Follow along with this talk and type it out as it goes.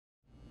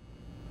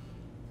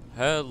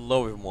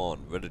Hello everyone,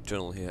 Reddit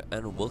Journal here,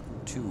 and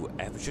welcome to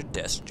Aperture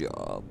Desk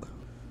Job.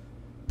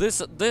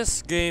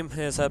 This game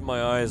has had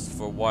my eyes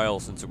for a while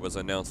since it was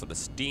announced for the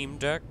Steam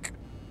Deck,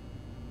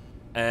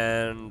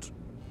 and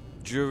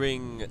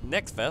during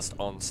NextFest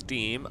on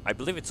Steam, I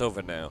believe it's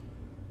over now.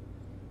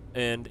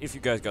 And if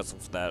you guys got some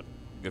for that,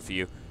 good for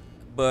you.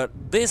 But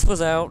this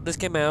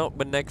came out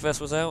when NextFest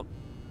was out.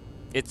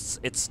 It's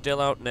still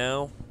out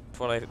now,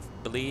 that's what I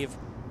believe.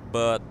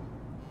 But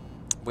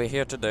we're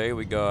here today.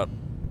 We got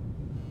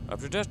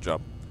Aperture Desk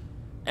Job.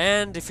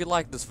 And if you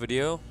like this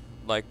video,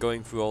 like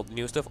going through all the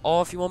new stuff,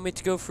 or if you want me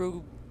to go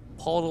through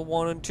Portal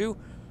 1 and 2,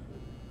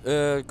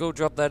 go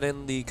drop that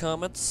in the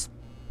comments.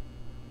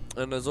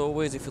 And as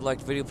always, if you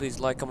liked the video, please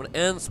like, comment,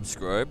 and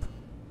subscribe.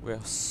 We're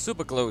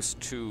super close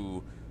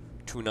to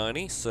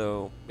 290,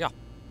 so yeah,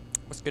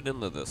 let's get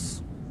into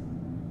this.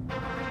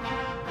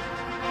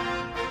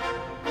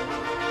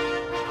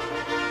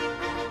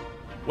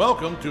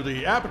 Welcome to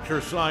the Aperture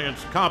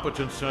Science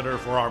Competence Center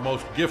for our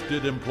most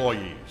gifted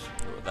employees.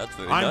 Oh, that's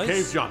very I'm nice.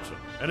 Cave Johnson,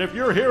 and if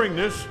you're hearing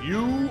this,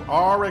 you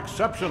are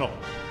exceptional.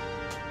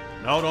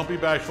 No, don't be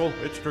bashful.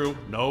 It's true.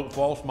 No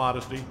false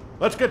modesty.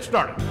 Let's get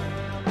started.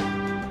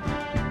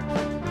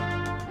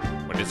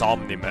 What is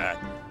Omni-Man?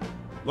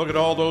 Look at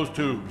all those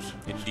tubes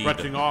Indeed.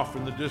 stretching off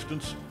in the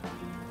distance.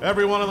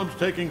 Every one of them's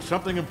taking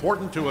something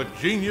important to a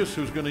genius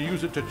who's going to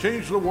use it to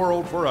change the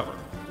world forever.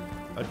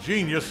 A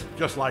genius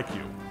just like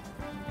you.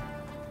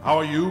 How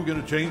are you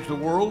going to change the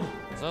world?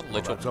 Is that Well,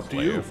 that's up to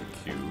play you. over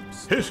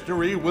cubes?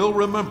 History will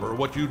remember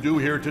what you do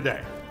here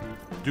today.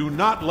 Do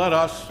not let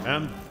us,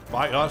 and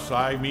by us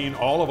I mean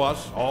all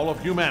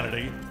of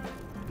humanity,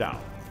 down.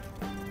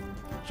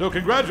 So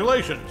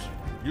congratulations!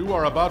 You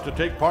are about to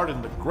take part in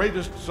the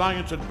greatest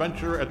science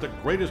adventure at the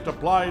greatest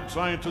applied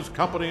sciences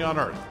company on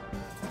Earth.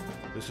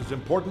 This is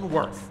important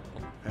work,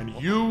 and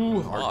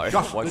you are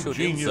just the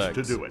genius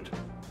to do it.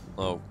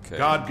 Okay.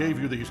 God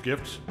gave you these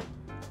gifts.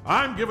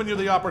 I'm giving you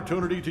the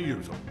opportunity to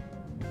use them.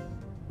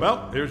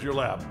 Well, here's your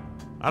lab.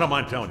 I don't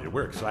mind telling you,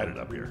 we're excited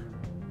up here.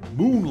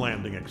 Moon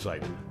landing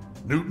excited.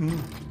 Newton,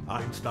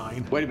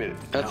 Einstein. Wait a minute.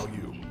 Now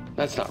you.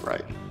 That's not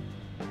right.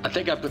 I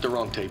think I put the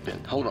wrong tape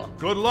in. Hold on.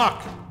 Good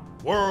luck,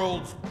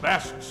 world's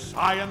best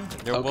science.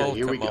 You're Okay, welcome,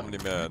 here we go.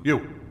 Omni-Man.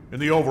 You, in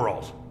the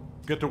overalls.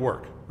 Get to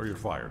work, or you're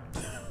fired.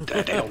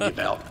 They don't give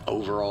out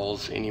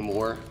overalls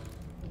anymore.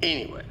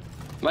 Anyway,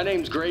 my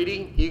name's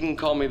Grady. You can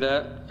call me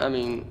that. I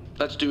mean,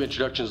 let's do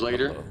introductions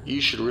later.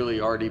 You should really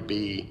already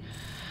be...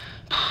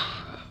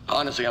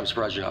 Honestly, I'm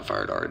surprised you're not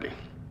fired already.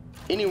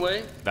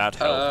 Anyway, That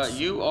helps.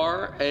 you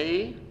are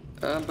a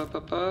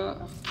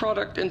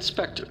product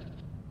inspector.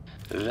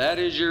 That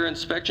is your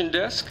inspection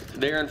desk.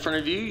 There in front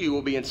of you, you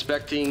will be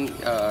inspecting,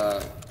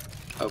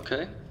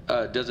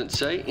 doesn't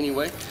say.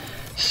 Anyway,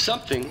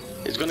 something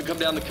is going to come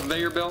down the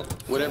conveyor belt,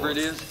 whatever it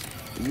is.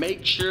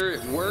 Make sure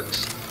it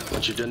works.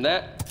 Once you've done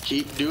that,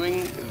 keep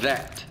doing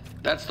that.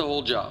 That's the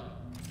whole job.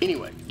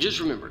 Anyway, just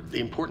remember, the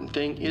important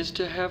thing is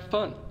to have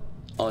fun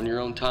on your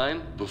own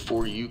time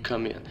before you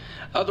come in.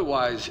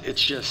 Otherwise,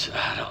 it's just,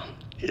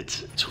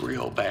 it's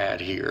real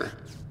bad here.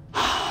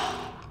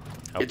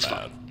 It's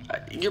bad? fine.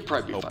 You'll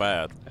probably be How fine.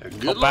 bad?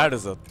 Good How luck. bad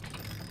is it?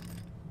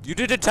 You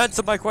didn't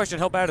answer my question.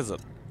 How bad is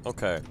it?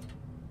 Okay.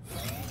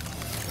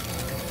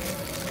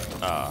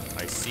 Ah,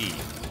 I see.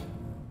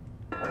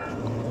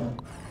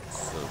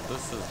 So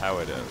this is how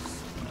it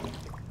is.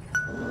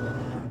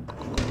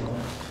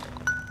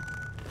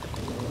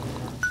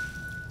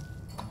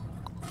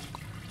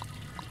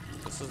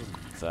 This isn't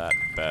that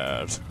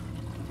bad.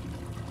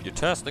 You're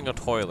testing a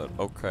toilet.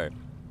 Okay.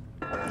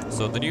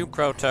 So the new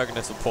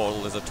protagonist of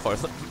Portal is a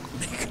toilet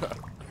maker.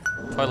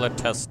 Toilet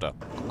tester.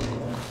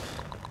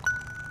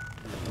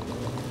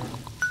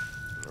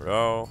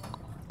 Row.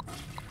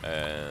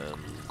 And...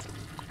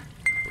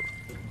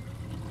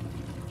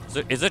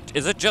 So is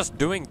it just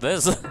doing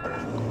this?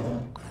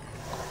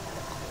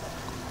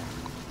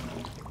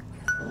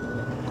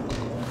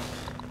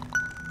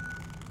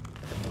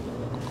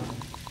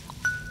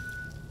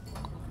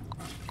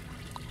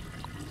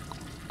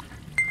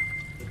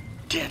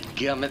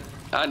 Dadgummit.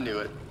 I knew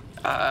it.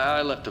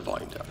 I left the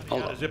volume down.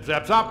 Hold on. Zip,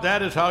 zap, zop.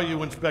 That is how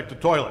you inspect a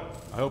toilet.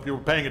 I hope you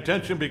were paying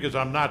attention because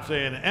I'm not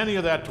saying any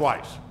of that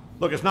twice.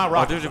 Look, it's not I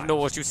rocket didn't science. even know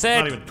what you It's said.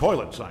 not even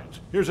toilet science.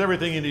 Here's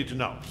everything you need to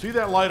know. See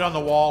that light on the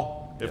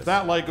wall? If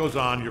that light goes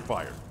on, you're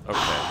fired.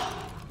 Okay.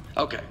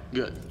 Okay,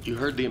 good. You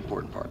heard the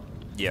important part.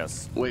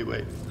 Yes. Wait.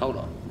 Hold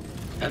on.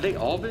 Have they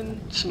all been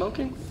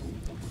smoking?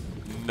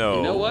 No.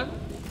 You know what?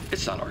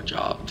 It's not our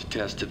job to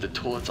test if the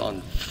toilet's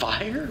on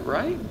fire,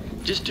 right?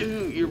 Just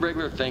do your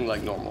regular thing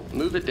like normal.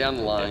 Move it down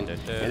the line, and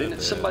then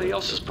it's somebody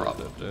else's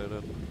problem.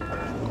 This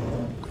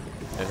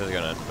is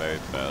gonna end very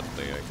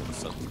badly, I can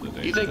sense the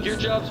danger. You think your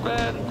job's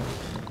bad?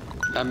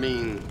 I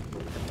mean,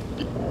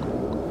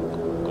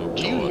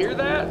 do you hear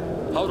that?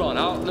 Hold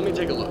on, let me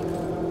take a look.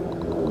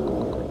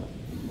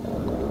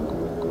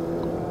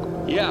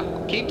 Yeah,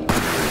 keep...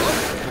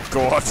 Oh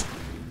god.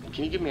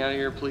 Can you get me out of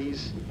here,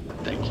 please?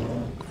 Thank you.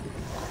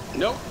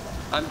 Nope,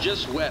 I'm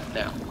just wet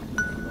now.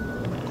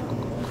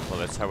 Well,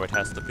 that's how it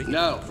has to be.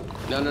 No.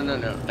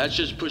 That's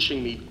just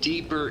pushing me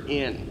deeper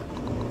in.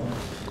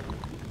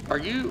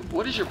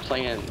 What is your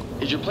plan?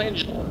 Is your plan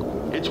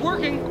it's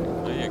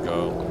working. There you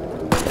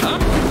go. Huh?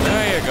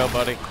 There you go,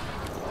 buddy.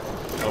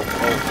 Oh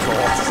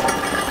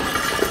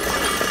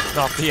gosh.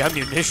 Not the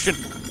ammunition.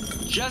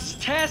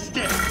 Just test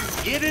it.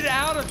 Get it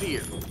out of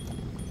here.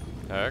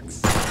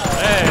 X.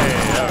 Hey,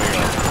 there we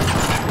go.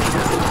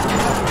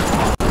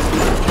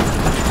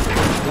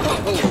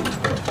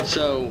 Oh.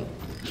 So,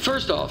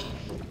 first off,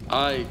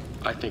 I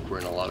think we're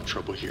in a lot of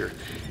trouble here.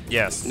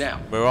 Yes.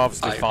 Now, we're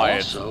obviously fired. I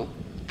also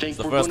think it's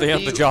the we're first going day to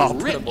of the be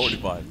job. rich,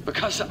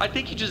 because I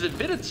think you just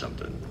admitted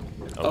something.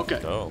 Oh, okay.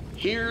 no.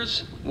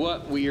 Here's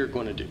what we are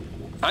going to do.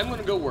 I'm going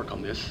to go work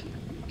on this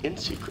in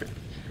secret.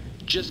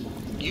 Just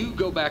you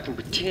go back and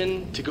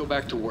pretend to go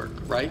back to work,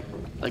 right?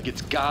 Like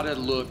it's gotta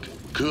look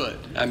good.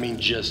 I mean,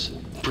 just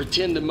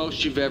pretend the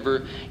most you've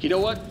ever. You know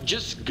what?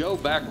 Just go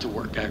back to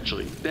work.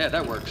 Actually, yeah,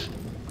 that works.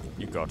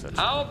 You got it.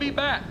 I'll be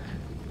back.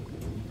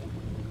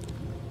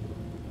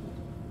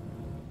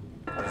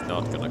 He's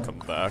not gonna come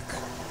back.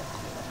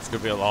 It's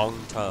gonna be a long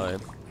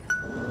time.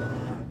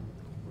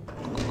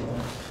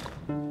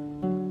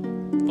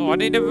 Oh, I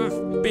need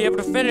to be able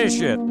to finish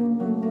it.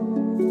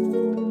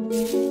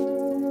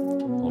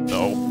 Oh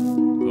no,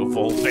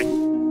 evolving.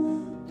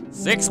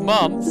 6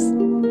 months.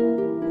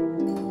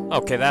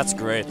 Okay, that's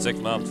great. 6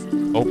 months.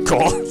 Oh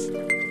god.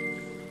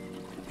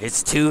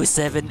 It's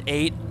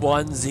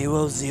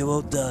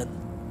 278100 done.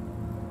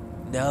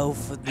 Now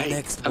for the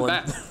next I'm one.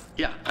 back.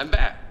 Yeah, I'm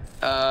back.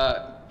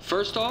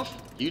 First off,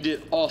 you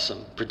did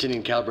awesome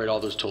pretending to calibrate all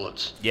those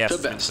toilets. Yes, The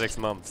it's been best. 6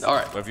 months. All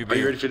right, Where have you are been?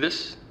 you ready for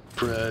this?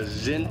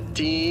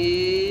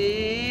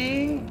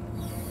 Presenting.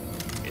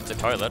 It's a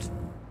toilet.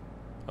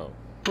 Oh.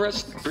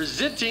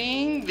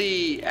 Presenting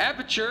the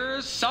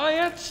Aperture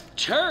Science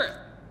turret.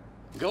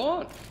 Go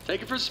on,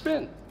 take it for a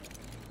spin.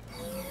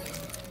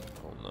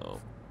 Oh no.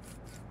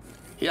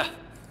 Yeah,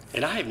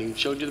 and I haven't even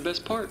showed you the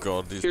best part.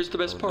 God, Here's the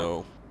best part.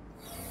 No.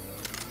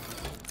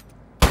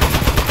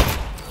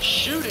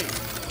 Shooting.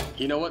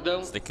 You know what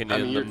though? Sticking I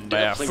mean, in you're the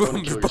definitely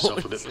going to kill bathroom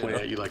yourself with it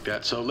pointing at you like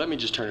that. So let me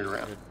just turn it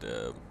around.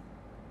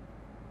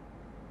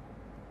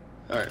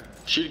 All right,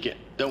 shoot again.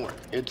 Don't worry,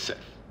 it's safe.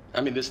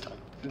 I mean, this time.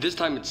 This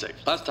time it's safe.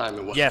 Last time it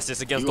wasn't. Yes, it's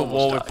against You the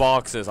wall almost with died.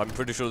 boxes. I'm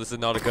pretty sure this is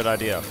not a good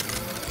idea.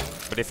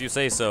 But if you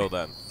say so,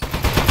 then.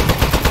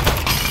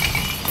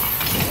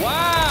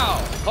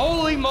 Wow!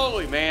 Holy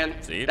moly, man!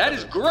 See, that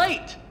is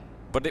great.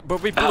 But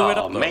we blew it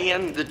Oh up though.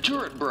 man, the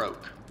turret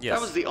broke. Yes.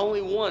 That was the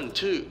only one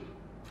too.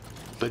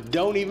 But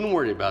don't even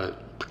worry about it,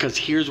 because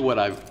here's what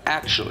I've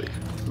actually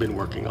been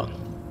working on.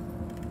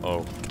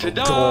 Oh.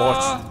 Ta-da! Oh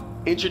God.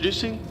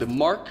 Introducing the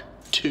Mark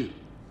II.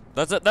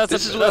 That's a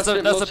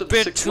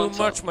bit too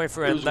much, my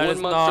friend. It was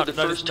 1 month for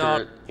the first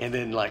turret, not. and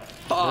then like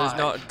 5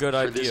 not a good for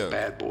idea. this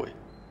bad boy.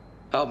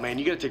 Oh man,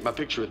 you gotta take my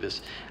picture of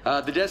this.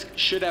 The desk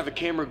should have a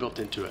camera built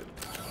into it.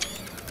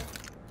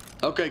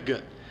 Okay,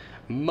 good.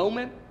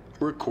 Moment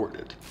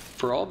recorded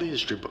for all the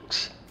history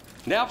books.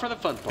 Now for the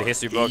fun part. The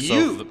history books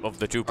you of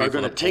the two are people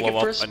gonna that take it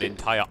blow for a up an spin.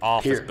 entire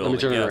office Here, building.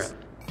 let me turn it around.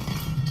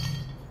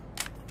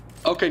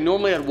 Okay,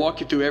 normally I'd walk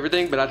you through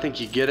everything, but I think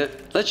you get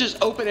it. Let's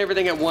just open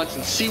everything at once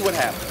and see what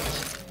happens.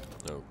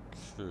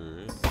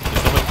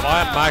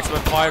 Okay.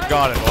 Maximum 5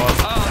 got it, boss.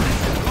 Oh,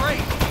 this is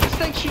great. This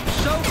thing shoots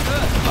so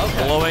good.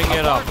 Okay. Blowing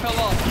it up. Fell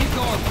off. Keep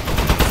going.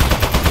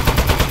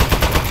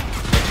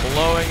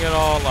 Blowing it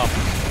all up.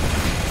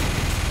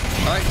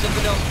 All right,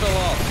 something else fell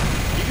off.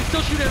 You can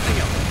still shoot everything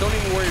else. Don't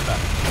even worry about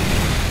it.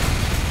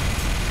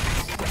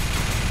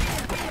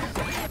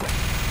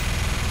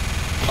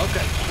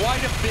 Okay,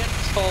 quite a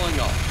bit's falling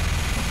off.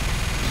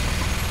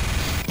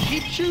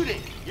 Keep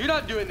shooting. You're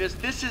not doing this.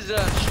 This is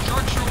a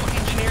structural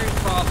engineering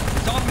problem.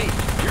 It's on me.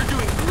 You're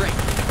doing great.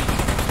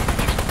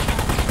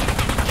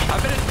 I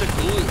bet it's the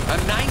glue.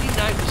 I'm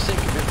 99%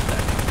 convinced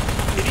that.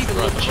 It even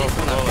looked cheap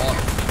when I bought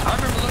it. I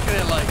remember looking at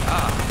it like,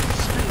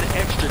 spend the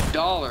extra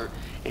 $1.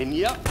 And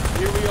yep,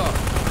 here we are.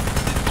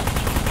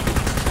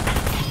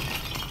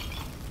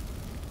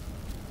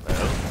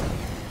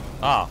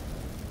 Ah.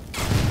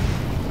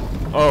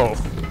 Oh.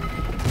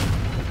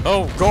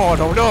 Oh God,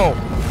 oh no!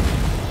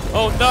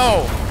 Oh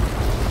no!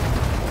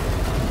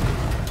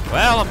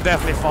 Well, I'm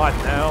definitely fine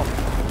now.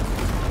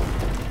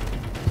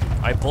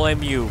 I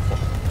blame you,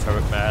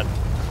 Turret Man.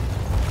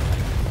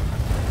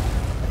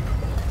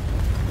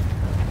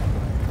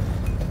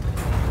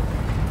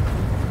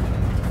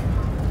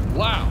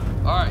 Wow.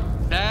 Alright,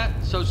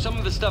 so some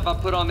of the stuff I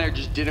put on there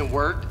just didn't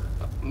work.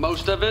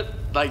 Most of it,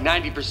 like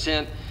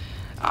 90%,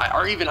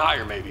 or even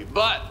higher maybe.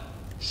 But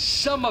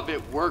some of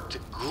it worked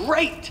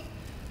great.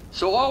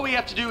 So all we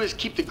have to do is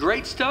keep the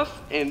great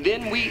stuff, and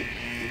then we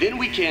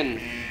can...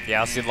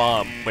 Yeah,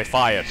 Salam, we're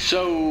fired.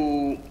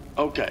 So,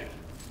 okay.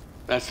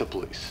 That's the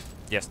police.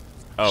 Yes.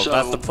 Oh, So,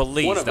 that's the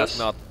police, one of that's us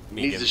not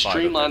me needs to getting fired.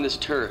 streamline this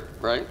turret,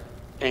 right?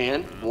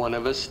 And one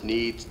of us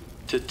needs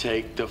to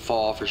take the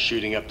fall for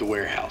shooting up the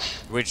warehouse.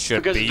 Which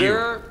should because be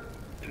you.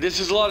 This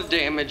is a lot of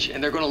damage,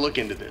 and they're going to look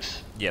into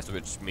this. Yes,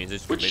 which means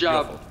it's gonna be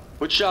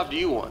Which job do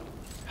you want?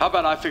 How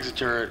about I fix a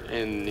turret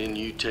and then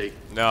you take...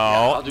 No,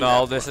 I'll do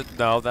no,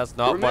 that that's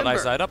not what I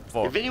signed up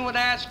for. If anyone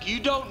asks, you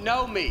don't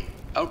know me,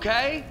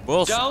 okay?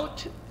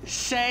 Don't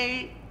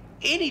say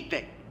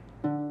anything.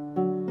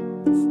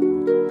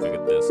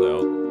 Figure this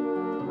out.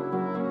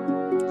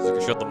 So you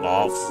can shut them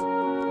off.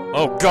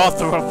 Oh god,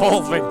 they're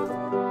revolving!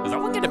 Is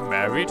that one getting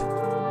married?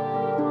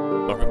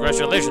 Oh,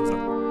 congratulations.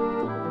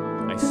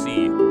 I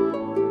see.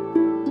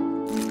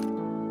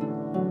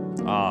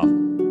 Ah.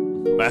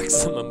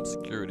 Maximum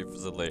security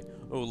facility.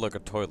 Oh, look, a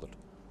toilet.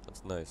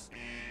 That's nice.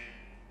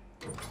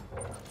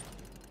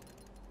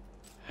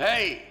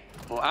 Hey!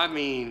 Well, I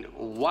mean,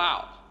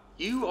 wow.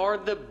 You are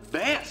the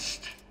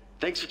best.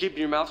 Thanks for keeping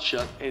your mouth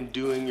shut and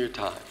doing your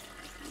time.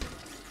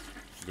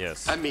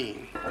 Yes. I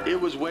mean, it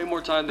was way more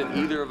time than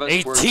either of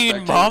us were 18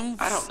 expecting.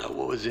 months? I don't know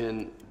what was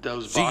in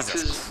those Jesus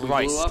boxes we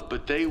Christ. blew up,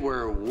 but they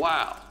were,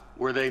 wow,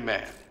 were they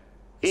mad.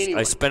 Anyway,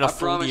 I spent a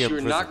full promise year in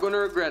you're prison. not going to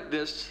regret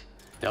this.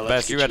 Now let's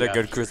Best, get you had a out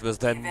good of here. Christmas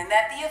then. Given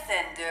that the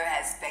offender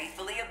has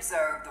faithfully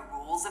observed the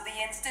rules of the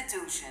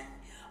institution,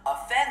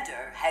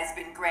 offender has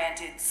been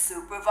granted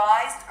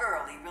supervised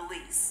early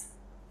release.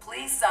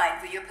 Please sign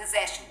for your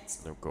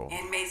possessions. Oh, God.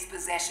 Inmates'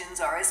 possessions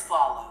are as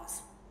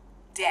follows.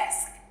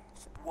 Desk,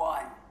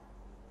 1.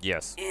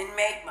 Yes.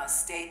 Inmate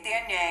must state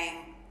their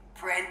name,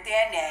 print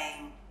their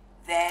name,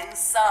 then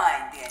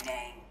sign their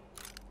name.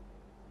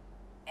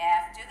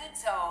 After the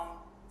tone,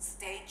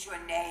 state your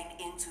name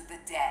into the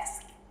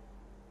desk.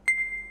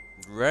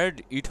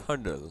 Red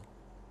 800.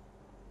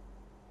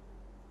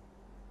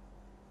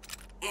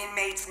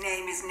 Inmate's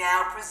name is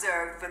now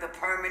preserved for the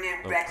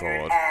permanent Oh,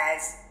 record God.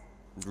 as...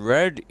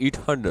 Red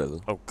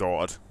 800. Oh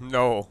god.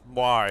 No.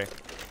 Why?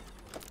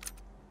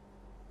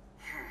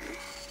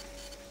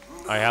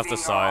 I have to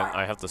Moving sign. on.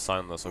 I have to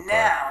sign this, okay.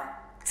 Now,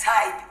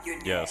 type your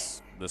name.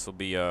 Yes. This will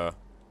be,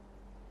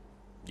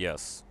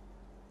 yes.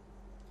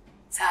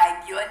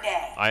 Type your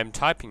name. I am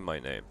typing my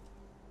name.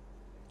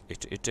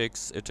 It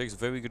takes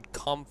very good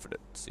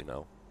confidence, you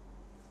know.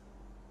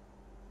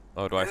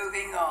 Oh, do I?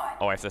 Moving on.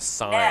 Oh, I have to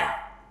sign. Now,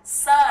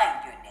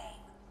 sign your name.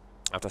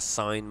 I have to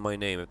sign my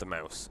name with the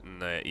mouse.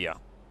 And, yeah.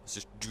 Let's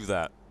just do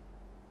that.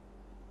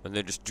 And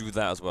then just do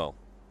that as well.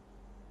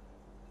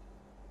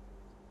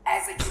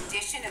 As a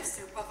condition of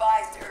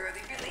supervised early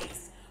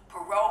release,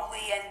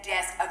 parolee and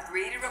desk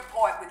agree to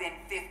report within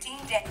 15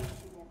 days.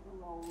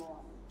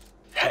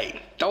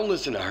 Hey, don't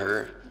listen to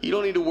her. You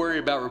don't need to worry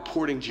about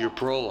reporting to your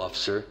parole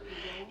officer.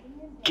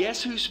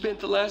 Guess who spent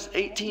the last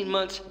 18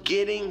 months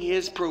getting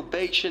his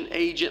probation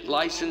agent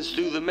license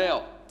through the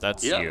mail?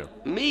 That's Yep, you.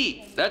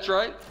 me. That's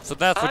right. So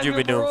that's what I'm you've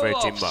your been doing for parole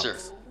 18 officer.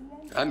 months.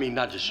 I mean,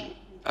 not just you.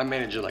 I'm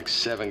managing like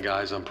 7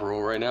 guys on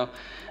parole right now,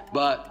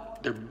 but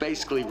they're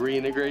basically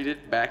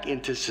reintegrated back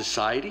into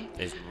society.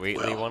 Is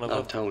Wheatley one of not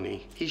them?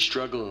 Tony. He's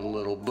struggling a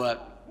little,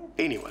 but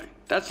anyway,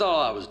 that's all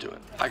I was doing.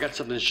 I got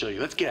something to show you.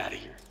 Let's get out of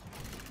here.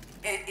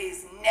 It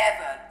is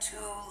never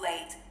too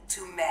late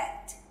to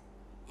mend.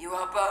 You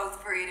are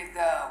both free to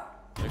go.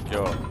 Thank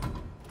you.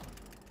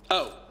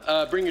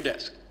 Oh, bring your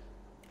desk.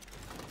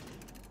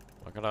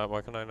 Why can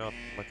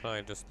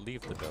I just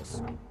leave the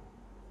desk?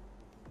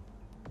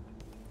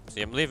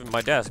 See, I'm leaving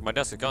my desk. My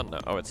desk is gone now.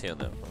 Oh, it's here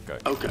now. Okay.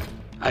 Okay.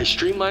 I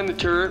streamlined the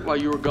turret while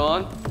you were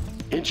gone.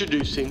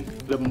 Introducing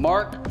the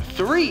Mark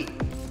III.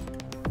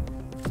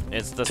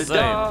 It's the same.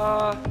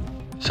 Ta-da!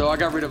 So I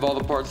got rid of all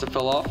the parts that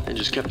fell off and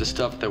just kept the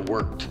stuff that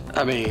worked.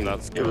 I mean,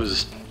 That's it good.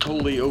 was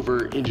totally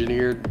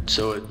over-engineered,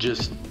 so it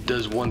just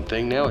does one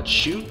thing now. It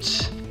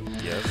shoots.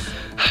 Yes.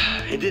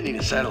 It didn't need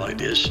a satellite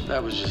dish.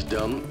 That was just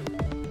dumb.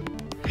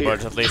 Here,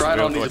 But at least try it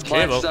we on have these a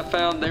cable. appliances I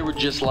found. They were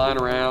just lying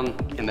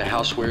around in the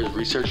housewares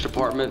research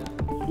department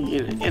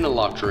in a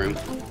locked room.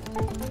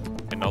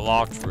 In a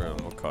locked room.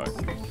 Okay.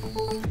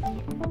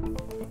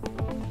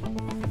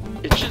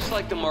 It's just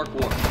like the Mark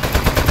I.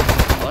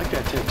 I like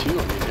that tattoo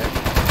on your neck.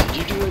 Did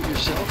you do it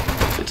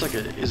yourself? It's like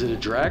is it a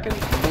dragon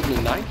holding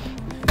a knife?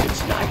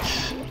 It's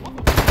nice.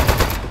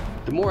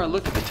 The more I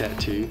look at the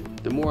tattoo,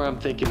 the more I'm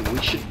thinking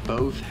we should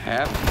both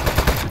have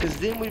it. Because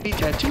then we'd be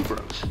tattoo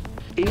bros.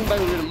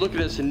 Anybody would look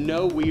at us and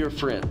know we are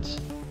friends.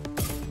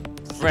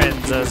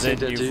 Friends, You as say in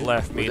that you've too?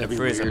 left me Would in that be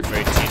prison weird? for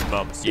 18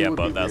 months. It Yeah, would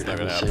but be that's weird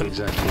not gonna having the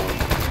same happen. exact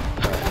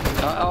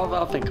one. Alright,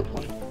 I'll think of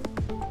one.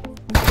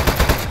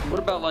 What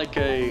about like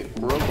a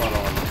robot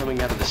arm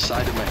coming out of the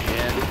side of my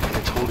head and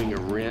it's holding a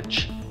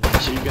wrench?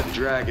 So you've got the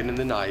dragon and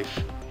the knife,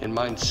 and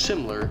mine's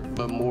similar,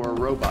 but more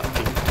robot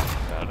themed.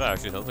 That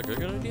actually sounds like a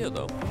good idea,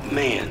 though.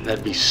 Man,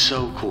 that'd be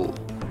so cool.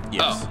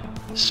 Yes. Oh,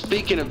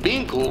 speaking of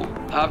being cool,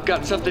 I've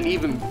got something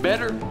even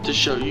better to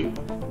show you.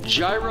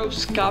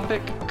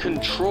 Gyroscopic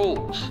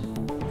controls.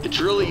 It's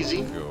real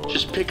easy.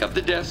 Just pick up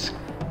the desk,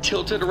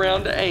 tilt it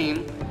around to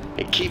aim,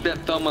 and keep that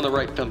thumb on the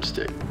right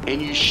thumbstick.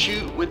 And you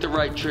shoot with the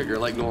right trigger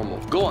like normal.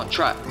 Go on,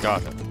 try it.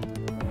 Got it.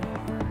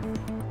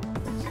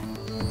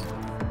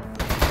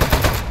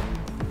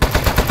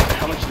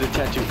 How much did the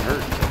tattoo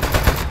hurt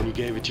when you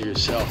gave it to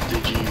yourself?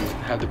 Did you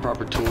have the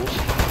proper tools?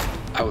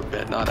 I would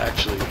bet not,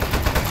 actually,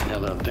 now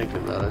that I'm thinking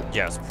about it.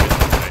 Yes.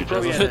 You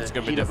probably had It's to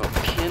gonna be heat up a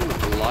different. pin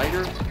with a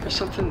lighter or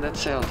something? That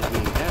sounds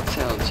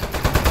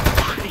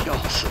pretty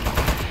awesome.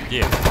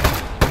 Yeah.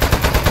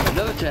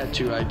 Another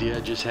tattoo idea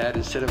I just had,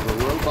 instead of a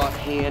robot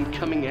hand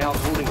coming out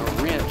holding a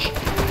wrench,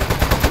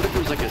 what if it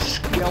was like a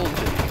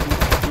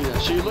skeleton? You know,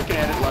 so you're looking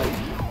at it like,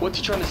 what's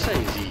he trying to say?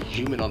 Is he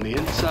human on the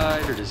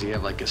inside, or does he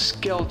have like a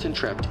skeleton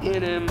trapped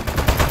in him?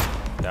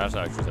 That's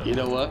actually. You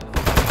know what?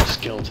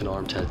 Skeleton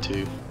arm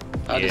tattoo.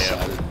 I Yeah.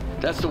 decided.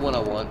 That's the one I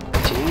want.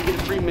 So when we get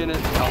a free minute,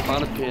 I'll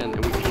find a pen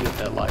and we can heat up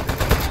that lighter.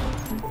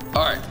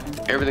 Alright,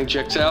 everything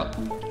checks out.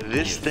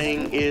 This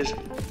thing is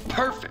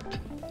perfect.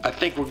 I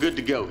think we're good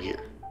to go here.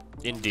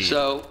 Indeed.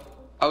 So,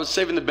 I was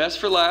saving the best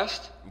for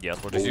last.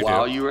 Yes, what did you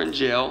While do? you were in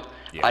jail,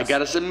 Yes. I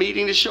got us a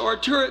meeting to show our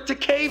turret to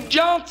Cave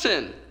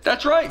Johnson.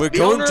 That's right. We're the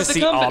going owner to of the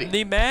see company.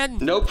 Omni-Man?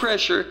 No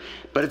pressure,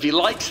 but if he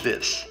likes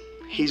this,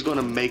 he's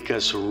gonna make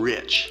us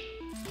rich.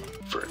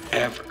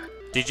 Forever.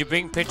 Did you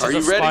bring Are pictures you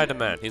of ready?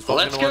 Spider-Man? He's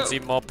probably Let's gonna want go.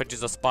 to see more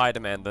pictures of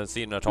Spider-Man than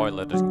seeing a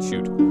toilet and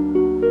shoot.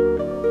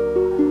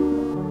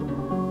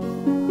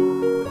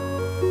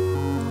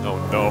 Oh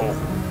no.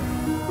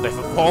 They've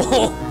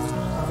evolved.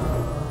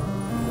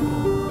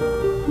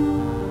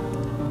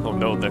 Oh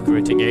no, they're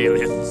creating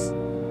aliens.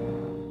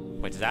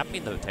 Wait, does that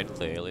mean they're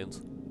technically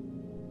aliens?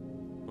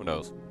 Who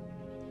knows?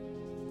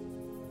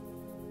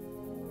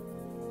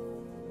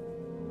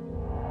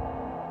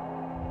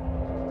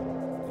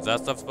 Is that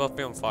stuff supposed to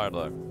be on fire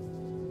though?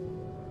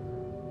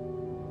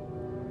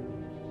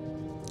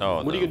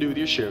 Oh, What are you gonna do with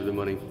your share of the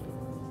money?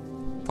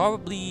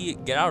 Probably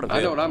get out of it.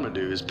 I know what I'm gonna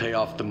do is pay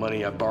off the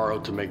money I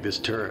borrowed to make this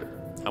turret.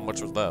 How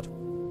much was that?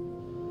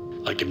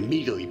 Like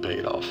immediately pay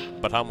it off.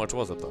 But how much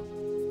was it though?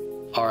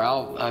 Or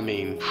I'll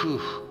be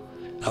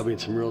in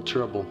some real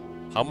trouble.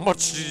 How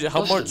much did you, how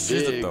Plus the much is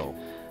it big. though?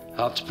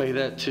 I'll have to pay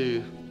that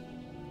too.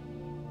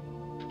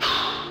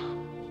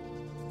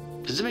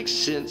 Does it make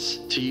sense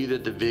to you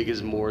that the VIG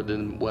is more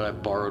than what I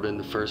borrowed in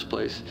the first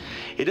place?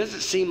 It doesn't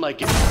seem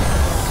like it.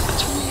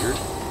 That's weird.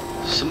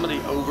 Somebody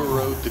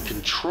overrode the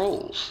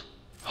controls.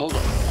 Hold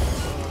on.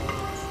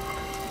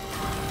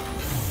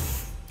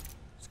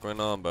 What's going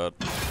on, bud?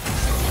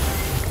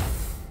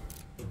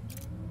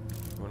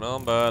 What's going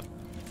on, bud?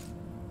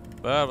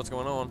 Bud, what's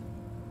going on?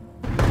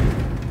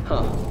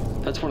 Huh.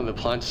 That's one of the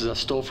appliances I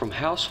stole from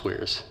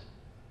Housewares.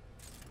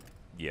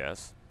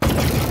 Yes.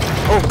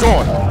 Oh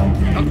god!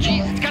 Oh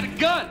jeez, it's got a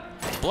gun!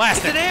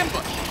 Blast It's it! an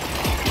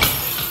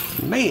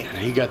ambush! Man,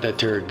 he got that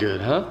turret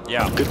good, huh?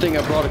 Yeah. Good thing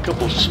I brought a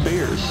couple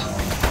spares.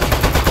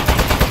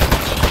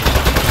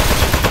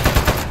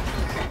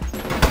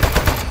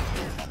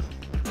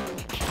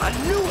 I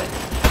knew it!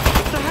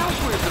 It's the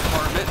Housewares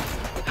department!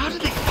 How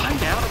did they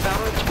find out about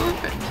our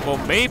equipment? Well,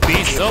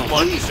 maybe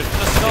someone Jeez. should have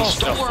They stole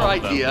stole stuff our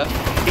from idea,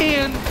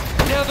 and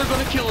now they're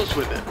gonna kill us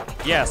with it. them.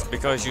 Yes,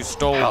 because you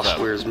stole them.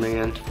 Housewares,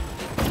 man.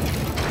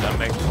 That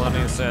makes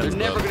plenty of sense. They're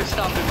never bud. gonna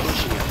stop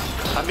ambushing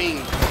us. I mean,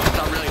 it's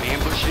not really an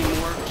ambush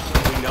anymore.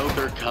 We know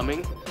they're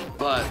coming,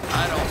 but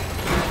I don't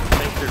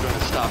think they're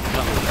gonna stop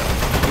coming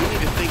though. We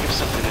need to think of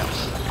something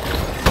else.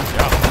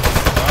 Yeah.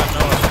 I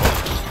know it's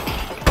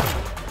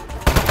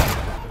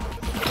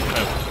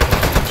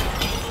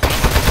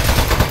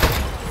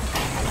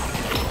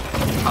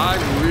I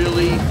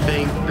really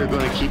think they're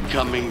gonna keep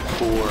coming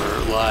for,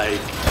 like,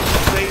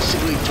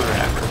 basically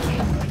forever.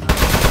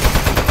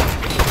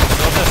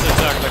 So this is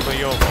exactly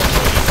your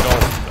fault. You stole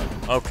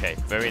them. Okay,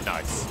 very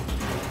nice.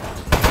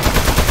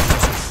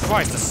 Jesus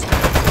Christ, this.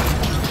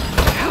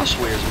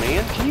 Housewares,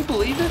 man. Can you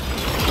believe it?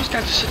 Those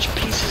guys are such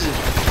pieces of...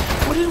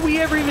 What did we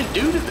ever even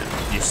do to them?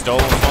 You stole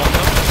them from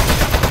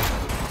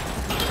them?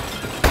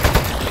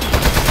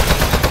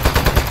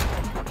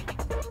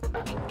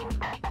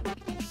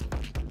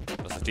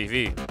 That's a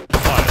TV.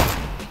 Fire.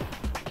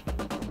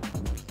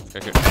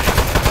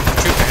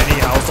 Shoot any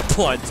house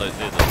appliance I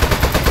did.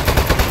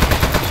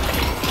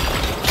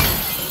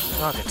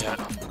 Target that.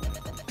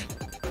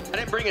 I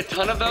didn't bring a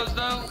ton of those,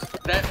 though.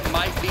 That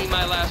might be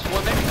my last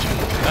one. Maybe two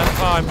more. That's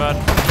fine, bud.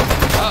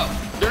 Oh,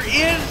 there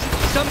is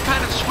some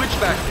kind of switch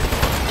back there.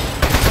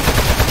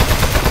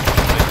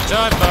 Take your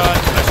time, bud.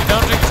 Actually,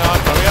 don't take your time.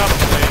 Hurry up,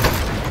 please.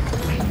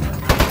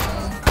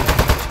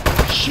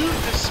 Shoot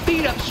the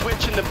speed up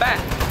switch in the back.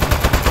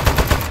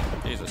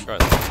 Jesus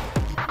Christ.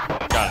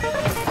 Got it.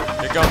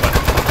 Get going, bud.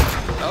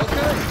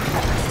 Okay.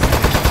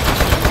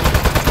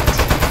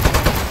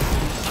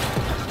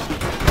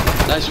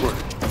 Nice work.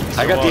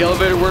 I got the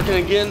elevator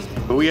working again,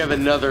 but we have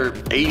another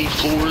 80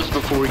 floors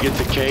before we get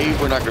to cave.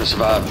 We're not going to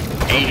survive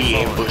 80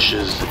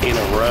 ambushes in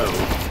a row.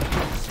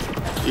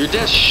 Your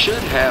desk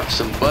should have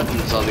some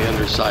buttons on the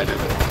underside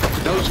of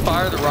it. Those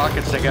fire the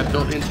rockets that got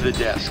built into the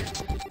desk.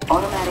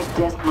 Automatic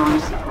desk motor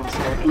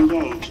sequencer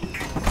engaged.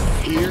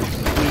 Here we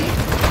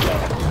go.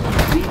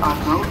 We are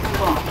going to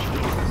launch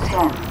in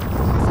 10,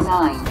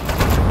 9,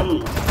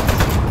 8,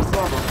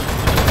 7.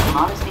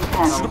 Modesty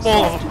panel Shoot 'em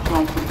all. set to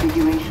flight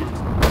configuration.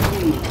 3,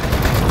 2,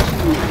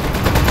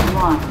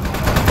 1.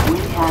 We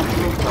have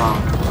liftoff.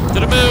 To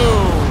the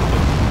moon!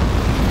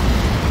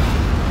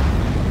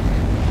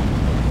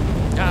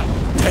 God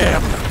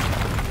damn!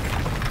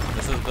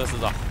 This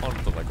is a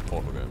hunter like a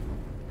portal game.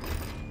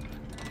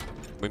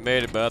 We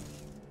made it, bud.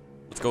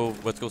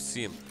 Let's go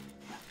see him.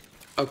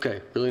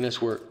 Okay, really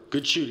nice work.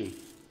 Good shooting.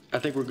 I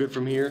think we're good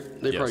from here.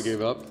 They probably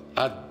gave up.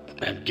 I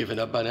have given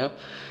up by now.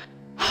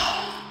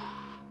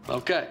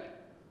 Okay,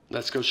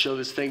 let's go show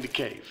this thing to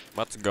Cave.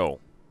 Let's go.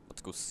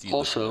 Let's go see.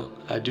 Also,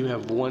 I do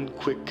have one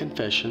quick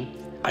confession.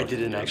 I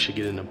didn't actually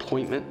get an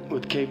appointment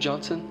with Cave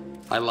Johnson.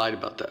 I lied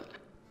about that.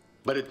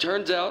 But it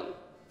turns out,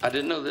 I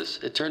didn't know this,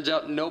 it turns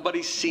out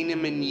nobody's seen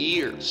him in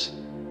years.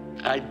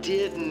 I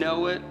did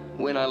know it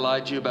when I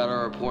lied to you about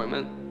our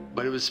appointment,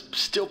 but it was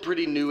still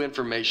pretty new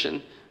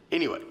information.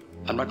 Anyway,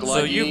 I'm not gonna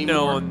lie to you anymore.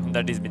 So you've known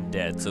that he's been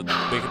dead, so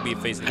we could be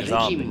facing a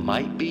zombie. I think he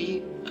might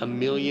be a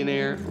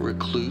millionaire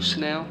recluse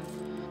now,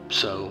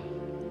 so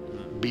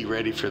be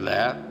ready for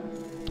that.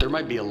 There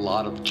might be a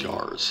lot of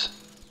jars.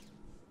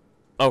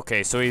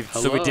 Okay, so we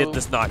did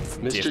this not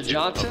Mr.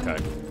 Johnson?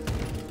 Okay.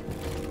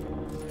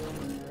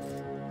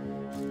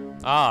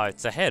 Ah,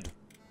 it's a head.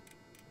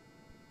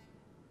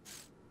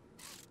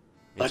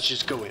 Let's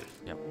just go in.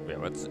 Yeah,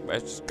 let's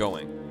just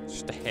going. It's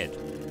just a head.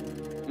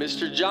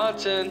 Mr.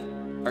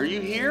 Johnson, are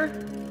you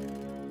here?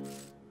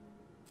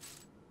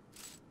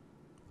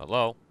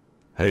 Hello?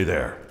 Hey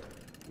there.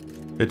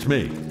 It's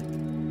me,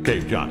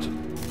 Cave Johnson.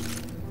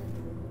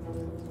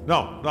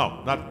 No,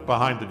 not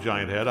behind the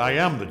giant head. I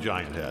am the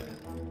giant head.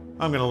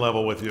 I'm gonna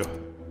level with you.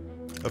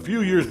 A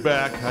few years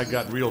back, I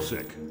got real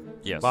sick.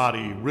 Yes.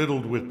 Body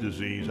riddled with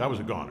disease. I was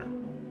a goner.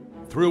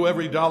 Threw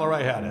every dollar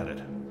I had at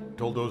it.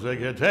 Told those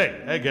eggheads,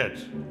 hey,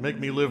 eggheads, make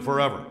me live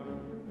forever.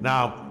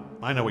 Now,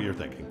 I know what you're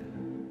thinking.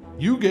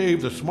 You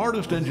gave the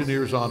smartest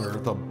engineers on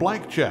Earth a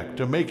blank check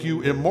to make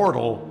you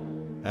immortal,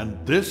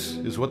 and this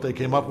is what they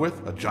came up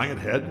with? A giant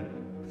head?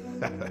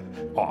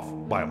 Off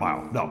by a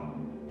mile. No.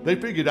 They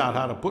figured out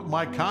how to put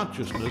my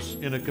consciousness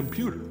in a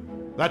computer.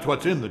 That's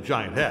what's in the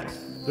giant head.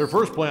 Their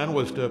first plan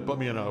was to put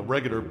me in a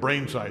regular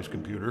brain-sized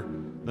computer,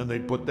 then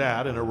they'd put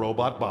that in a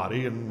robot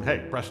body, and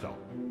hey, presto.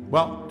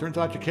 Well, turns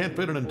out you can't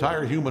fit an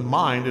entire human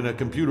mind in a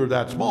computer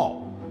that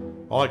small.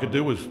 All I could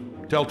do was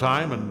tell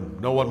time and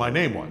know what my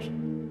name was.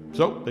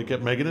 So they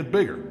kept making it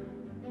bigger.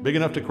 Big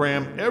enough to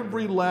cram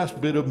every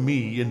last bit of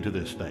me into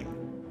this thing.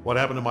 What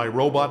happened to my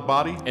robot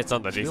body? It's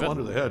underneath Still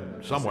under the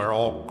head, somewhere,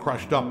 all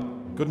crushed up.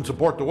 Couldn't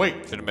support the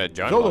weight. Should have been a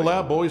giant So body. the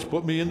lab boys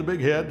put me in the big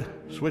head,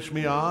 switched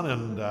me on,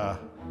 and I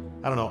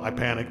don't know, I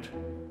panicked.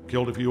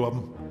 Killed a few of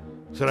them.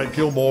 Said I'd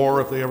kill more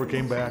if they ever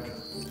came back.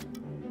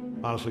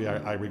 Honestly,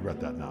 I regret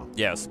that now.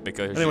 Yes,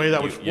 because Anyway,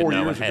 that was 4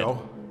 now years ahead.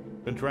 ago.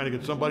 Been trying to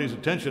get somebody's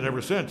attention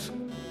ever since.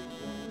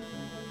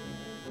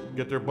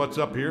 Get their butts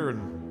up here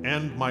and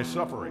end my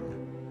suffering.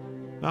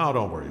 Now,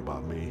 don't worry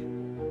about me.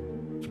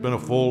 It's been a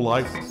full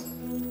life,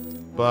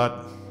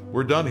 but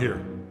we're done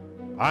here.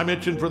 I'm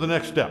itching for the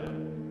next step.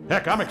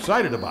 Heck, I'm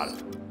excited about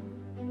it.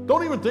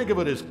 Don't even think of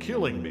it as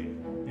killing me.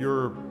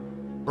 You're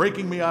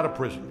breaking me out of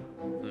prison.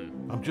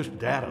 I'm just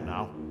data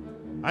now.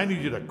 I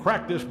need you to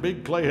crack this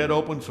big clay head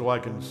open so I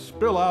can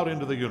spill out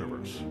into the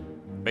universe.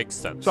 Makes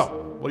sense.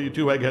 So, what do you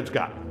two eggheads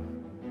got?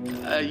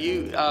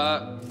 You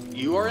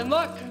are in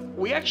luck.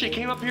 We actually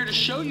came up here to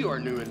show you our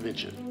new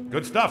invention.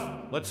 Good stuff.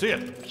 Let's see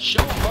it.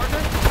 Show 'em, partner.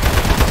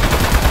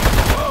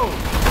 Whoa!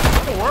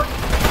 That'll work.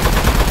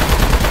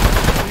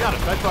 To be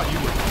honest, I thought you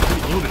were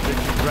pretty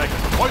lunatics who dragged a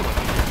toilet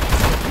here.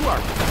 You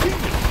are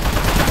genius.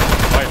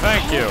 Why,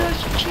 thank you. Oh,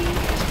 that's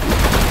genius.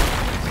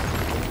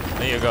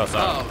 There you go,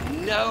 son. Oh,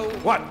 no.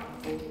 What?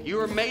 You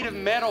are made of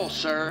metal,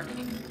 sir.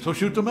 So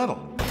shoot the metal.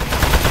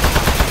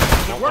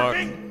 Is it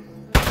working?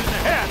 It's in the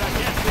head, I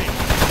can't see.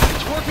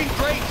 It's working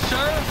great,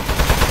 sir.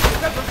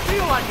 It doesn't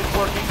feel like it's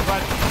working,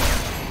 but...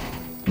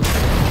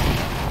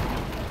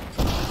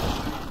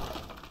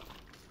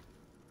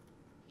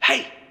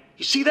 Hey,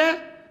 you see that?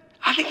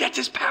 I think that's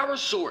his power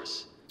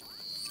source.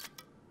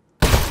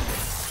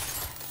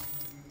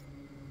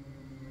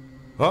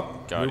 Oh,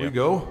 Got here you. we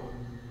go.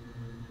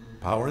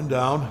 Powering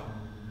down.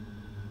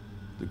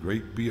 The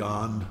great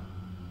beyond.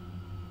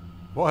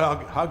 Boy,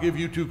 I'll give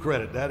you two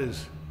credit. That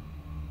is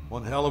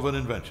one hell of an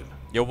invention.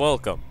 You're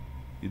welcome.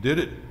 You did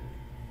it.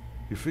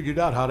 You figured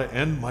out how to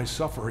end my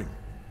suffering.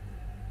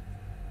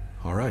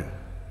 All right.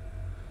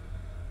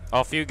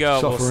 Off you go.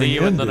 We'll see Suffering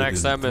you in the ended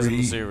next in episode of the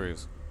 3,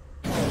 series.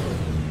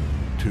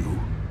 2.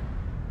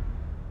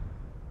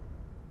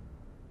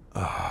 I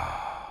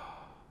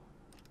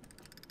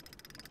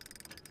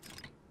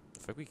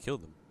think we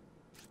killed him.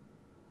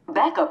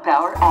 Backup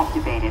power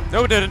activated.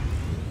 No, we didn't.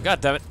 God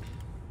damn it.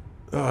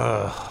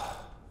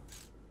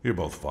 You're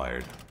both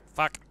fired.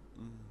 Fuck.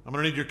 I'm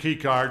gonna need your key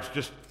cards.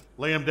 Just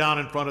lay them down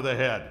in front of the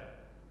head.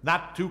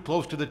 Not too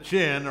close to the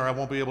chin, or I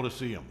won't be able to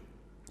see them.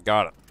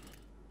 Got it.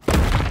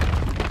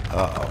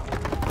 Uh-oh.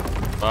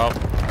 Well.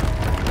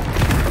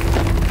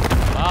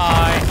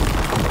 Bye.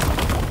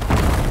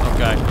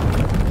 Okay.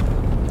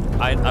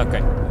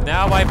 Okay.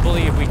 Now I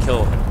believe we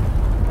killed him.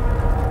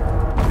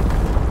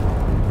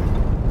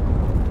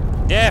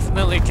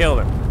 Definitely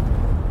killed him.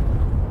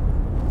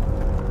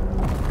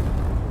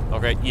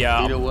 Okay,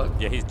 yeah. You know what?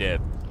 Yeah, he's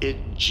dead. It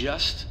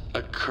just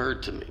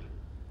occurred to me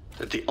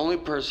that the only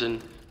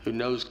person who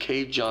knows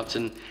Cave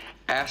Johnson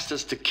asked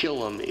us to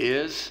kill him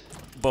is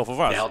Both of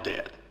us. now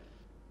dead.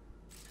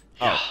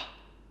 Oh. Yeah.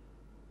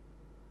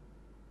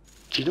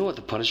 Do you know what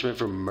the punishment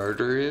for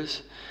murder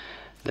is?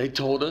 They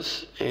told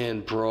us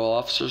in parole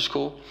officer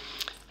school,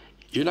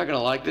 you're not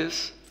gonna like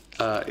this.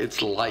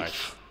 It's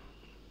life.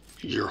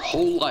 Your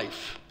whole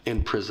life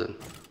in prison.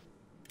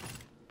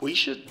 We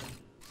should,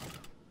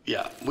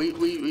 yeah,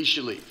 we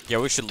should leave. Yeah,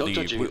 we should Don't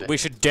touch leave. anything. We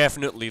should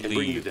definitely And bring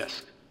your leave.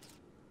 desk.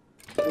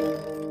 See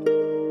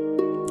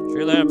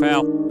you later,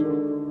 pal.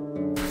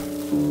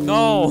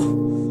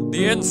 No!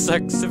 The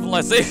insect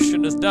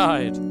civilization has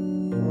died.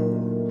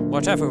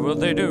 Whatever will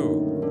they do?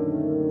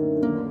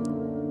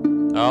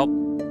 Oh.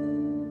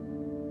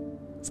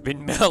 It's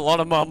been a lot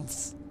of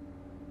months.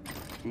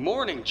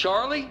 Morning,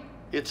 Charlie.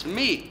 It's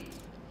me,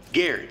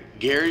 Gary.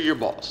 Gary, your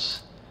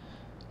boss.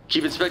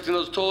 Keep inspecting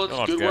those toilets.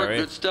 Oh, Good work, Gary.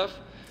 good stuff.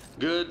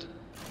 Good.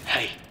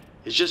 Hey,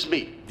 it's just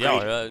me.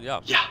 Yeah, right? yeah.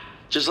 Yeah,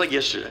 just like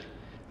yesterday.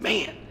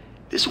 Man,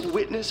 this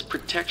witness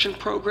protection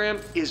program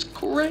is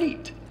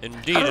great.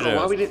 Indeed I don't know it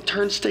why is. we didn't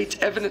turn state's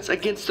evidence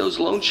against those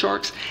loan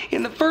sharks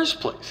in the first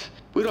place.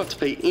 We don't have to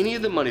pay any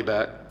of the money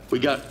back. We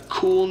got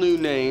cool new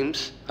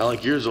names. I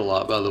like yours a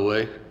lot, by the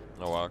way.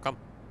 You're welcome.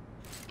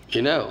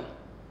 You know,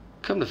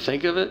 come to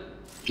think of it,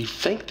 you'd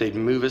think they'd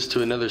move us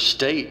to another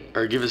state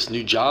or give us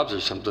new jobs or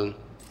something.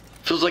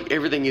 Feels like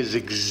everything is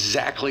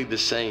exactly the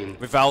same.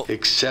 Without-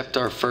 except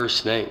our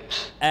first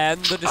names. And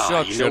the Ah,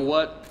 destruction. you know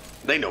what?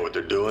 They know what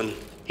they're doing.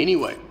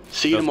 Anyway,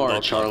 see you tomorrow,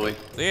 Not- Charlie.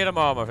 See you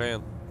tomorrow, my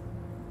friend.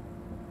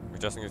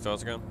 Adjusting your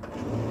thoughts again?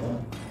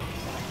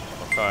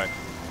 Okay.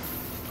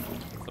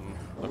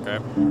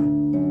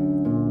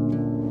 Okay.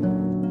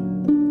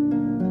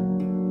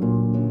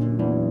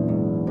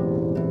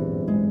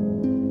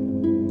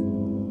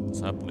 What's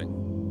happening?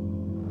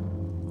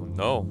 Oh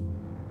no.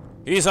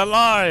 He's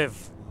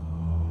alive!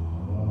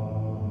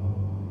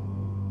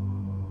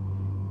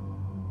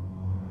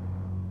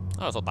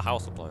 Oh, it's not the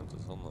house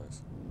appliances. Oh,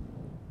 nice.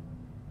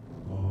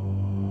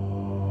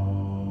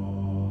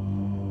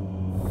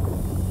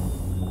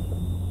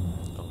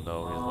 Oh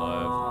no, he's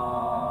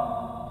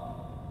alive.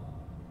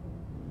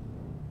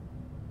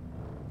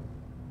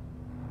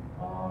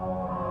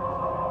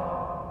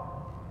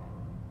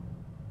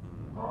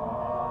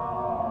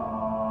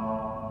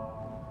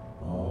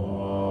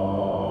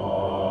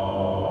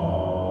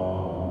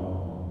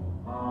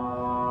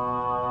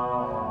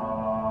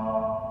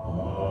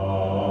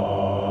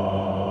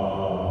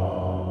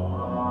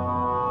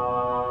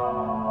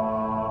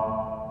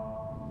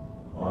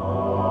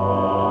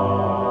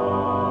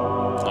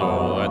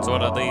 Oh, it's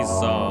one of these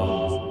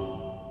songs.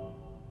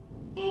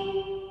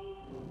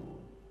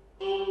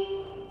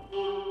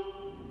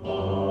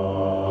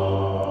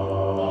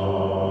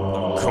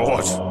 Oh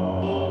god.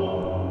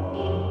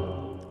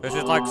 This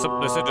is like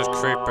some, this is just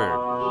creepy.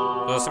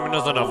 Does that mean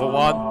there's another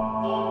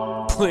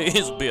one?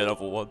 Please be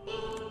another one.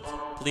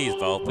 Please,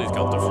 Val, please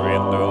count to 3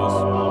 and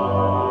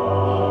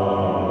those.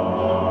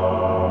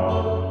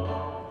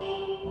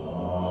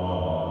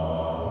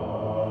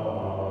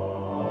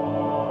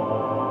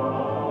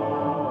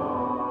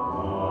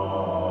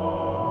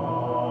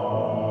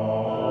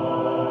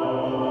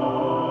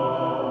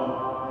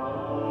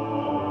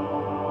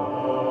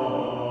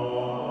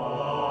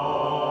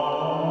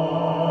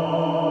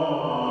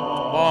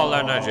 All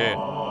energy. There's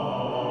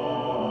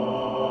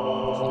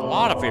a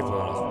lot of people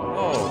in this.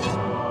 Whoa.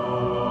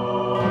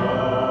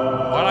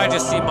 Why did I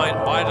just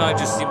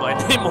see my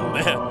name on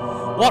there?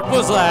 What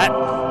was that?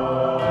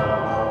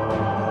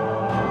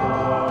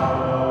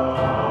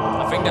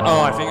 I think it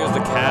was the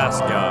cast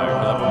guy.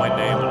 Because I put my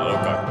name on it.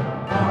 Okay.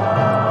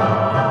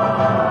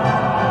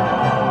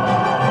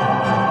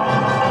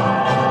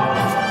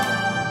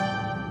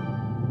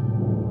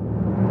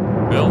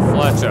 Bill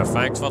Fletcher,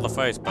 thanks for the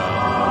face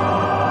palm.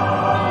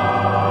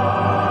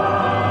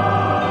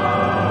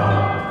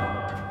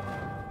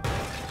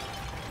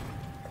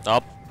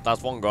 Oh,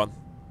 that's one gone.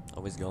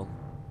 Oh, he's gone.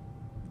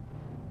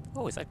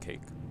 Oh, is that cake?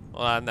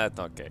 Oh, that's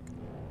not cake.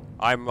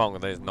 I'm wrong,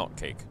 that is not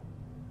cake.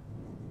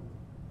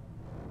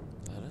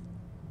 Is that it?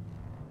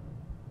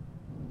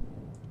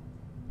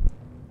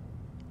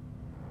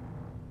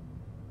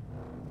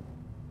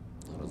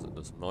 Oh,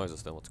 there's some noises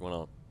still. What's going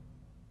on?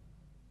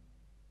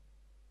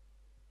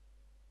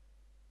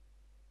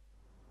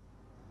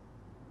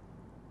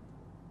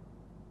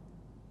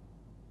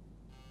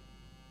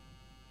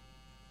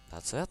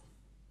 That's it?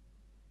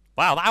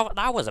 Wow,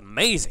 that was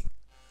amazing.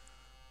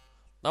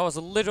 That was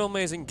a literal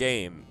amazing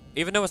game.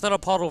 Even though it's not a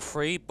Portal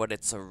 3, but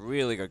it's a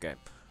really good game.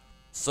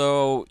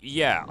 So,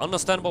 yeah,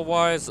 understandable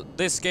wise,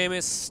 this game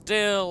is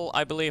still,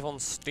 I believe, on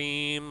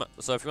Steam.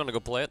 So if you want to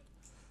go play it,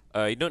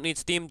 you don't need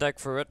Steam Deck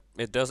for it.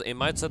 It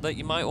might say that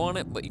you might want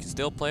it, but you can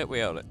still play it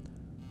without it.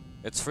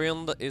 It's free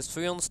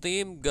on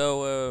Steam.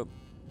 Go,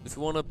 if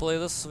you want to play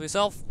this for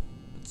yourself,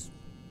 it's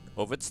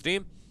over at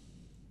Steam.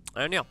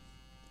 And yeah.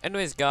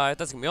 Anyways, guys,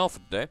 that's gonna be all for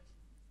today.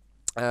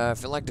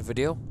 If you liked the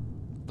video,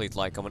 please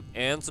like, comment,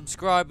 and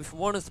subscribe. If you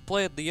want us to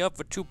play the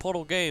other 2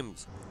 Portal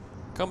games,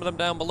 comment them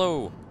down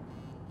below,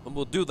 and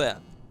we'll do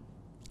that.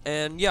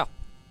 And yeah.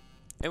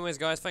 Anyways,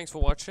 guys, thanks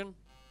for watching,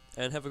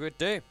 and have a great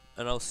day.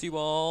 And I'll see you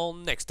all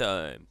next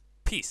time.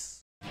 Peace.